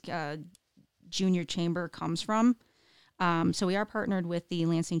 That's where Junior Chamber comes from. So we are partnered with the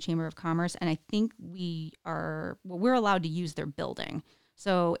Lansing Chamber of Commerce, and I think we're allowed to use their building.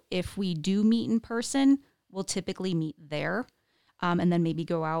 So if we do meet in person, we'll typically meet there, and then maybe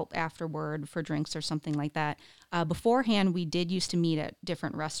go out afterward for drinks or something like that. Beforehand, we did used to meet at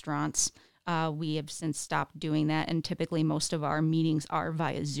different restaurants, We have since stopped doing that, and typically most of our meetings are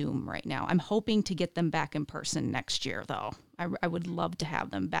via Zoom right now. I'm hoping to get them back in person next year, though. I would love to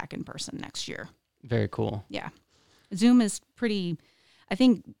have them back in person next year. Very cool. Yeah. Zoom is pretty, I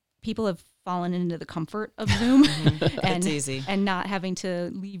think people have fallen into the comfort of Zoom and it's easy. And not having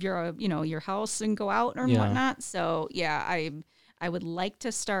to leave your house and go out or whatnot. So yeah, I would like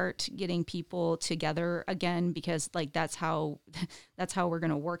to start getting people together again, because like that's how we're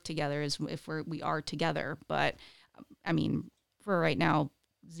going to work together, is if we are together. But I mean, for right now,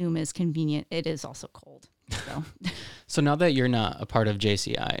 Zoom is convenient. It is also cold. So So now that you're not a part of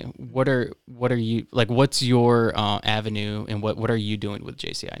JCI, what are you like? What's your avenue, and what are you doing with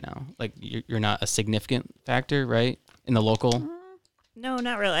JCI now? Like you're not a significant factor, right, in the local? No,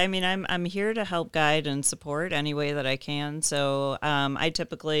 not really. I mean, I'm here to help guide and support any way that I can. So I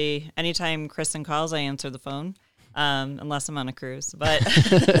typically, anytime Kristin calls, I answer the phone, unless I'm on a cruise. But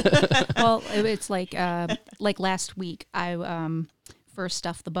well, it's like last week, I first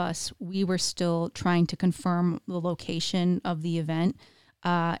stuffed the bus. We were still trying to confirm the location of the event,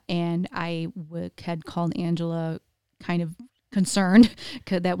 and I had called Angela, kind of concerned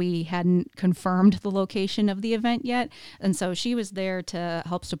that we hadn't confirmed the location of the event yet. And so she was there to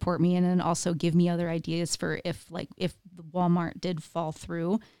help support me, and then also give me other ideas for if the Walmart did fall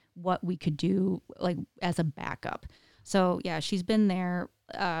through, what we could do like as a backup. So yeah, she's been there,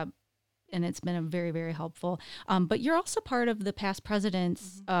 and it's been a very, very helpful. But you're also part of the past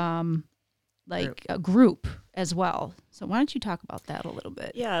presidents a group as well. So why don't you talk about that a little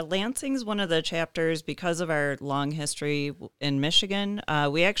bit? Yeah, Lansing's one of the chapters. Because of our long history in Michigan,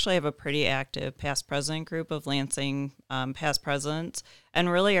 we actually have a pretty active past president group of Lansing past presidents. And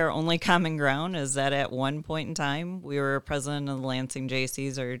really our only common ground is that at one point in time, we were president of the Lansing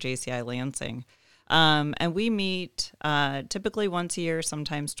JCs, or JCI Lansing. And we meet typically once a year,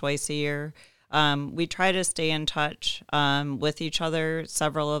 sometimes twice a year. We try to stay in touch with each other.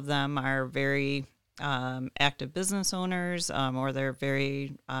 Several of them are very active business owners, or they're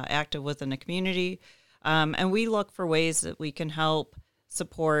very active within the community. And we look for ways that we can help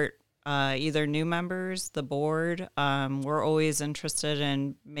support either new members, the board. We're always interested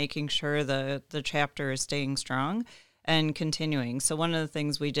in making sure the chapter is staying strong and continuing. So one of the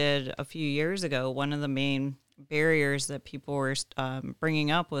things we did a few years ago, one of the main barriers that people were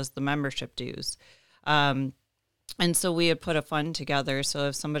bringing up was the membership dues. And so we had put a fund together. So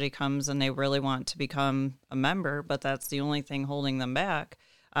if somebody comes and they really want to become a member, but that's the only thing holding them back,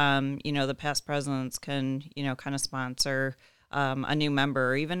 the past presidents can, kind of sponsor a new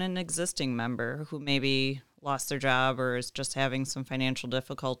member, or even an existing member who maybe lost their job or is just having some financial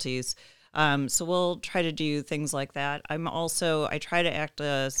difficulties. So we'll try to do things like that. I try to act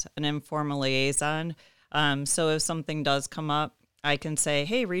as an informal liaison. So if something does come up, I can say,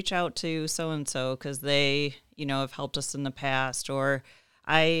 hey, reach out to so-and-so because they, have helped us in the past. Or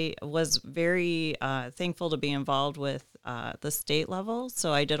I was very thankful to be involved with the state level.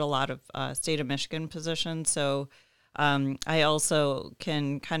 So I did a lot of state of Michigan positions. So I also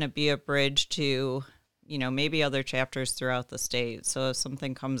can kind of be a bridge to, maybe other chapters throughout the state. So if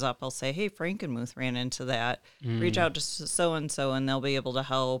something comes up, I'll say, hey, Frankenmuth ran into that. Reach out to so-and-so and they'll be able to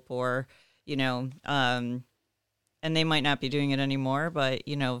help. Or, and they might not be doing it anymore, but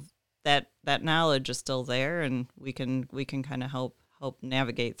that knowledge is still there, and we can kind of help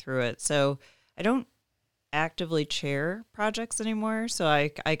navigate through it. So I don't actively chair projects anymore, so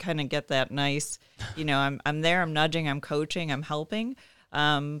I kind of get that nice, I'm there, I'm nudging, I'm coaching, I'm helping,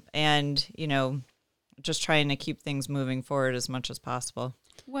 and just trying to keep things moving forward as much as possible.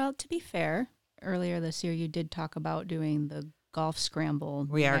 Well, to be fair, earlier this year you did talk about doing the golf scramble.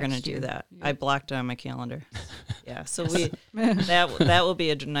 We are going to do that. I blocked it on my calendar. Yeah, so that will be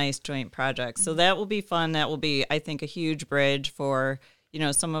a nice joint project. So that will be fun. That will be, I think, a huge bridge for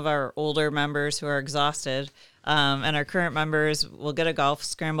some of our older members who are exhausted, and our current members. We'll get a golf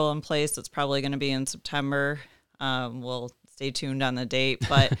scramble in place. It's probably going to be in September. We'll stay tuned on the date,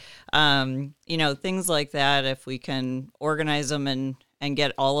 but things like that. If we can organize them and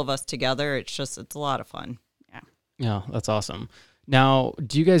get all of us together, it's a lot of fun. Yeah, that's awesome. Now,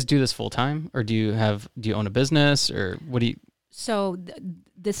 do you guys do this full time, or do you own a business, or what do you? So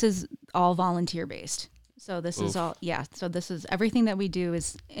this is all volunteer based. So this is all, yeah. So this is everything that we do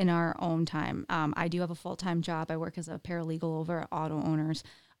is in our own time. I do have a full-time job. I work as a paralegal over at Auto Owners.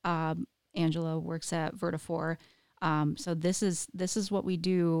 Angela works at Vertifor. So this is what we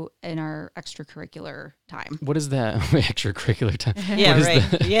do in our extracurricular time. What is that extracurricular time? Yeah, right.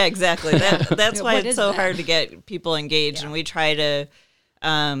 That? Yeah, exactly. That's why it's so hard to get people engaged, and we try to,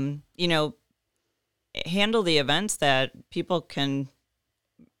 handle the events that people can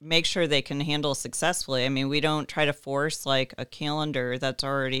make sure they can handle successfully. I mean, we don't try to force like a calendar that's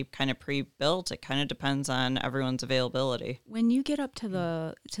already kind of pre-built. It kind of depends on everyone's availability. When you get up to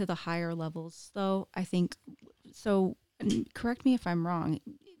the higher levels, though, I think so. Correct me if I'm wrong.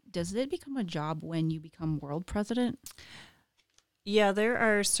 Does it become a job when you become world president? Yeah, there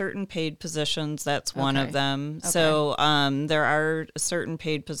are certain paid positions. That's one Okay. of them. Okay. So there are certain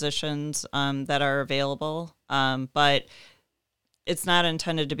paid positions that are available, but it's not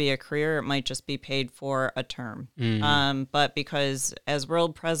intended to be a career. It might just be paid for a term. But because as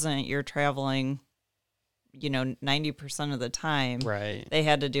world president, you're traveling, 90% of the time. Right. They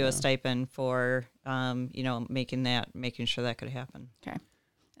had to do a stipend for, making sure that could happen. Okay.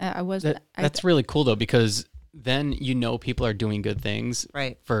 That's really cool though, because then people are doing good things,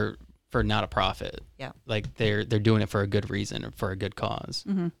 Right. for not a profit. Yeah. Like they're doing it for a good reason or for a good cause.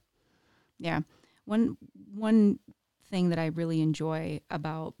 Mm-hmm. Yeah. One thing that I really enjoy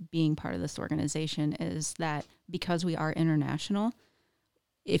about being part of this organization is that because we are international,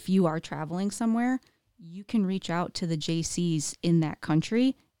 if you are traveling somewhere, you can reach out to the JCs in that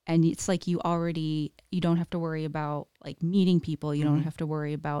country, and it's like you don't have to worry about like meeting people. You don't have to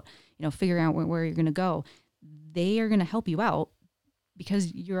worry about, figuring out where you're going to go. They are going to help you out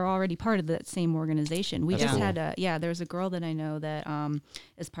because you're already part of that same organization. We That's just cool. had there's a girl that I know that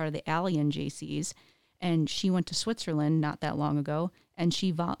is part of the Allian JCs, and she went to Switzerland not that long ago, and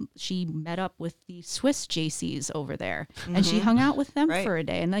she met up with the Swiss JCs over there, and she hung out with them for a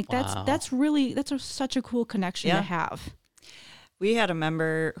day, and like Wow. that's such a cool connection to have. We had a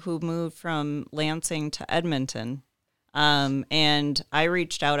member who moved from Lansing to Edmonton. And I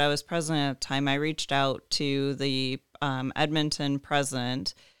reached out, I was president at the time. I reached out to the Edmonton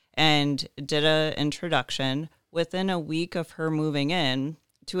president and did an introduction. Within a week of her moving in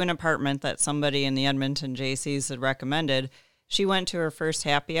to an apartment that somebody in the Edmonton JCs had recommended, she went to her first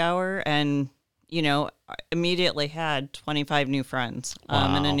happy hour and, immediately had 25 new friends in a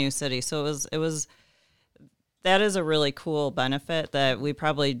Wow. new city. So that is a really cool benefit that we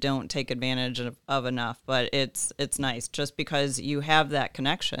probably don't take advantage of enough, but it's nice just because you have that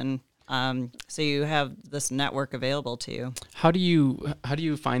connection. So you have this network available to you. How do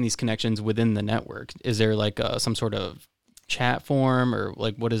you find these connections within the network? Is there like some sort of chat form or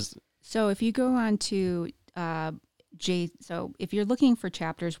like what is? So if you go on to so if you're looking for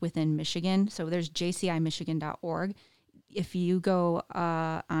chapters within Michigan, so there's jcimichigan.org. If you go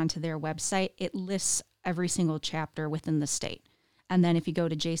onto their website, it lists every single chapter within the state. And then if you go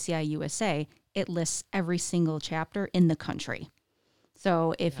to JCI USA, it lists every single chapter in the country.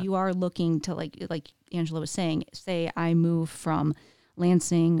 So if you are looking to, like Angela was saying, say I move from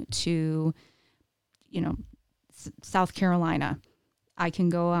Lansing to, South Carolina, I can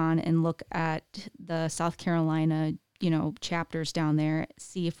go on and look at the South Carolina, chapters down there,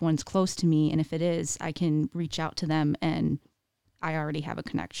 see if one's close to me. And if it is, I can reach out to them and I already have a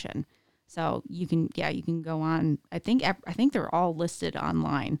connection. So you can go on. I think they're all listed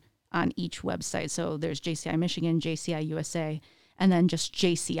online on each website. So there's JCI Michigan, JCI USA, and then just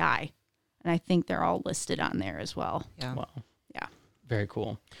JCI. And I think they're all listed on there as well. Yeah. Wow. Yeah. Very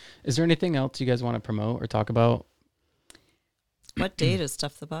cool. Is there anything else you guys want to promote or talk about? What date is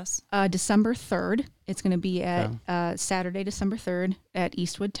Stuff the Bus? December 3rd. It's going to be at Saturday, December 3rd at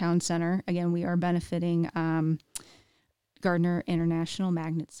Eastwood Town Center. Again, we are benefiting Gardner International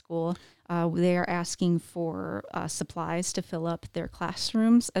Magnet School. They are asking for supplies to fill up their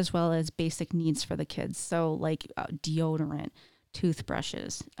classrooms as well as basic needs for the kids. So like deodorant,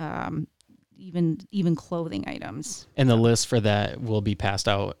 toothbrushes, even clothing items. And the list for that will be passed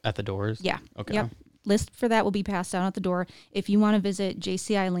out at the doors? Yeah. Okay. Yep. List for that will be passed out at the door. If you want to visit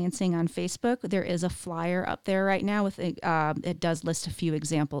JCI Lansing on Facebook, there is a flyer up there right now with it does list a few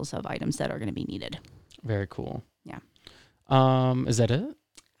examples of items that are going to be needed. Very cool. Yeah. Is that it?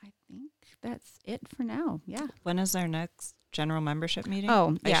 I think that's it for now. Yeah. When is our next general membership meeting?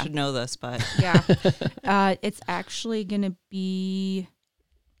 Oh, yeah. I should know this, but Yeah. It's actually going to be,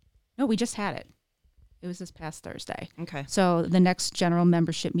 no, we just had it. It was this past Thursday. okay. So the next general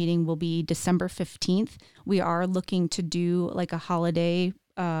membership meeting will be December 15th. We are looking to do like a holiday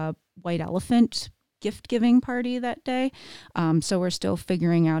white elephant gift giving party that day. So we're still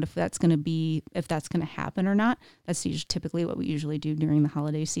figuring out if that's going to happen or not. That's typically what we usually do during the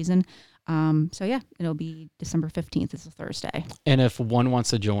holiday season. So yeah, it'll be December 15th. It's a Thursday. And if one wants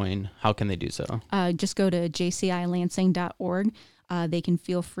to join, how can they do so? Just go to jcilansing.org. They can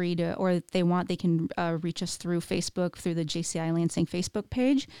feel free to, or if they want, they can reach us through Facebook, through the JCI Lansing Facebook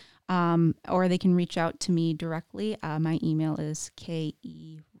page, or they can reach out to me directly. My email is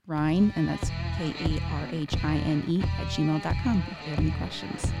KERhine, Rhine, and that's KARHINE @gmail.com if you have any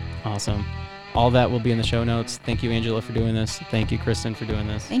questions. Awesome. All that will be in the show notes. Thank you, Angela, for doing this. Thank you, Kristin, for doing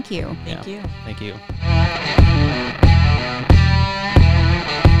this. Thank you. Thank you. Thank you.